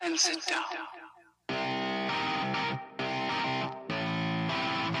and sit down.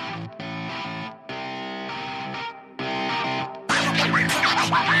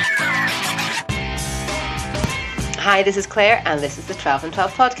 Hi, this is Claire, and this is the 12 and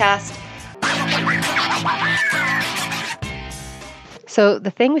 12 podcast. So the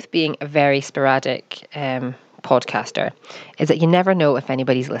thing with being a very sporadic podcaster is that you never know if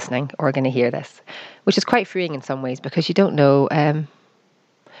anybody's listening or going to hear this, which is quite freeing in some ways because you don't know.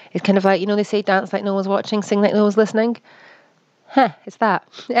 It's kind of like, they say dance like no one's watching, sing like no one's listening. It's that.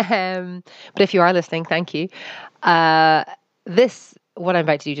 But if you are listening, thank you. What I'm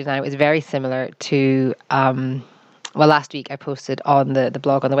about to do now is very similar to... last week I posted on the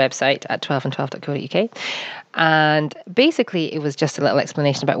blog on the website at 12and12.co.uk, and basically it was just a little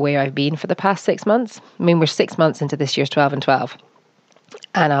explanation about where I've been for the past 6 months. I mean, we're 6 months into this year's 12 and 12,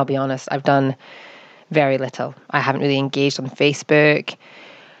 and I'll be honest, I've done very little. I haven't really engaged on Facebook.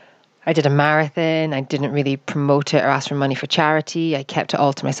 I did a marathon. I didn't really promote it or ask for money for charity. I kept it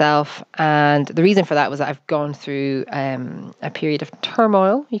all to myself. And the reason for that was that I've gone through a period of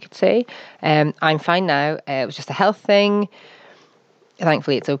turmoil, you could say. I'm fine now. It was just a health thing.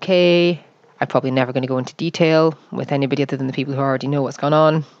 Thankfully, it's okay. I'm probably never going to go into detail with anybody other than the people who already know what's gone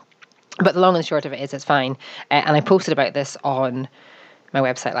on. But the long and the short of it is it's fine. And I posted about this on my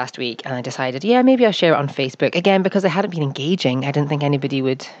website last week, and I decided, maybe I'll share it on Facebook again because I hadn't been engaging. I didn't think anybody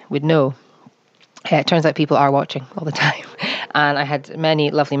would know. It turns out people are watching all the time, and I had many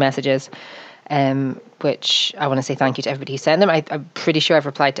lovely messages, which I want to say thank you to everybody who sent them. I'm pretty sure I've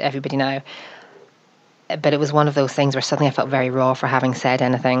replied to everybody now, but it was one of those things where suddenly I felt very raw for having said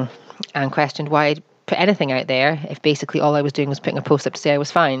anything and questioned why I'd put anything out there if basically all I was doing was putting a post up to say I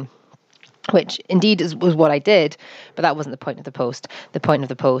was fine. Which indeed was what I did, but that wasn't the point of the post. The point of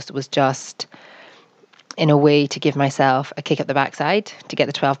the post was just in a way to give myself a kick up the backside to get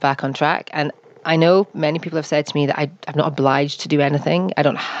the 12 back on track. And I know many people have said to me that I'm not obliged to do anything. I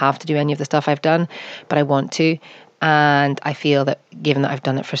don't have to do any of the stuff I've done, but I want to. And I feel that given that I've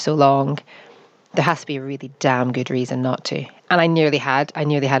done it for so long, there has to be a really damn good reason not to. And I nearly had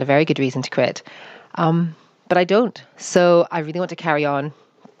a very good reason to quit. But I don't. So I really want to carry on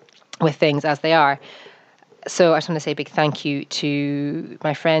with things as they are. So I just want to say a big thank you to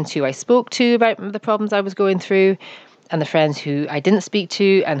my friends who I spoke to about the problems I was going through, and the friends who I didn't speak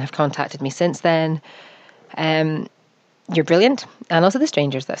to and have contacted me since then. You're brilliant. And also the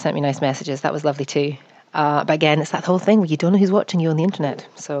strangers that sent me nice messages. That was lovely too. But again, it's that whole thing where you don't know who's watching you on the internet.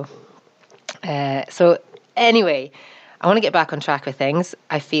 So anyway, I want to get back on track with things.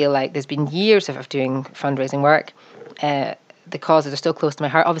 I feel like there's been years of doing fundraising work. The causes are still close to my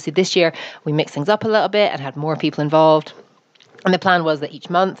heart. Obviously, this year we mixed things up a little bit and had more people involved. And the plan was that each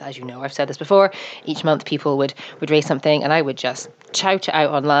month, as you know, I've said this before, each month people would raise something and I would just shout it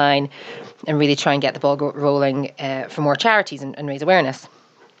out online and really try and get the ball rolling for more charities and raise awareness.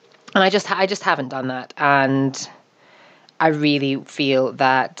 And I just haven't done that. And I really feel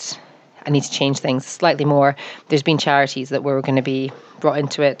that I need to change things slightly more. There's been charities that were going to be brought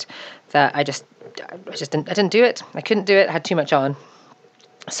into it that I didn't do it. I couldn't do it. I had too much on.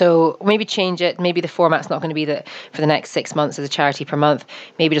 So maybe change it. Maybe the format's not going to be that for the next 6 months as a charity per month.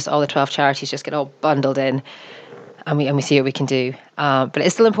 Maybe just all the 12 charities just get all bundled in and we see what we can do. But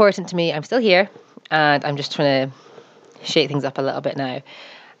it's still important to me. I'm still here and I'm just trying to shake things up a little bit now.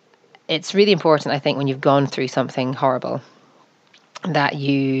 It's really important, I think, when you've gone through something horrible that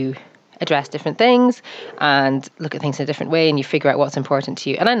you address different things and look at things in a different way and you figure out what's important to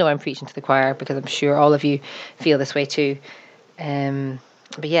you. And I know I'm preaching to the choir because I'm sure all of you feel this way too.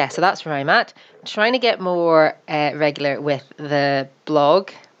 But yeah, so that's where I'm at. I'm trying to get more regular with the blog,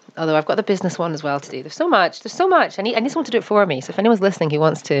 although I've got the business one as well to do. There's so much. I need someone to do it for me. So if anyone's listening who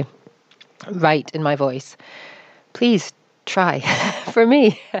wants to write in my voice, please try for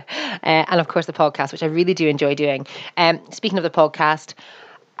me. And of course the podcast, which I really do enjoy doing. Speaking of the podcast,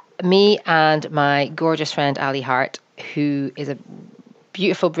 me and my gorgeous friend Ali Hart, who is a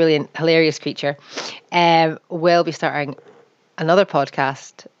beautiful, brilliant, hilarious creature, will be starting another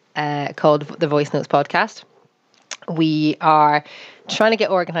podcast called the Voice Notes Podcast. We are trying to get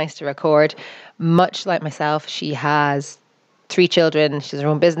organised to record. Much like myself, she has 3 children. She has her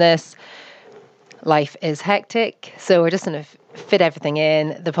own business. Life is hectic. So we're just going to fit everything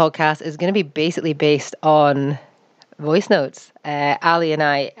in. The podcast is going to be basically based on voice notes. Ali and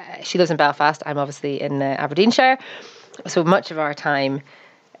I, she lives in Belfast. I'm obviously in Aberdeenshire. So much of our time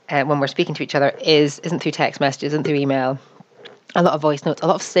when we're speaking to each other isn't through text messages, isn't through email. A lot of voice notes, a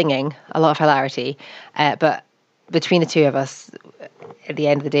lot of singing, a lot of hilarity. But between the two of us, at the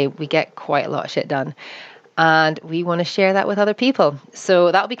end of the day, we get quite a lot of shit done. and we want to share that with other people.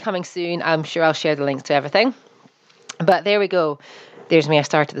 So that'll be coming soon. I'm sure I'll share the links to everything. But there we go. There's me. I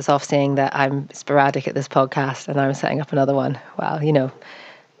started this off saying that I'm sporadic at this podcast and I'm setting up another one. Well,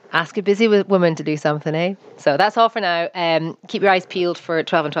 ask a busy woman to do something, eh? So that's all for now. Keep your eyes peeled for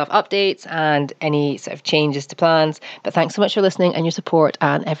 12 and 12 updates and any sort of changes to plans. But thanks so much for listening and your support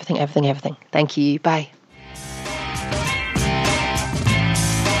and everything. Thank you. Bye.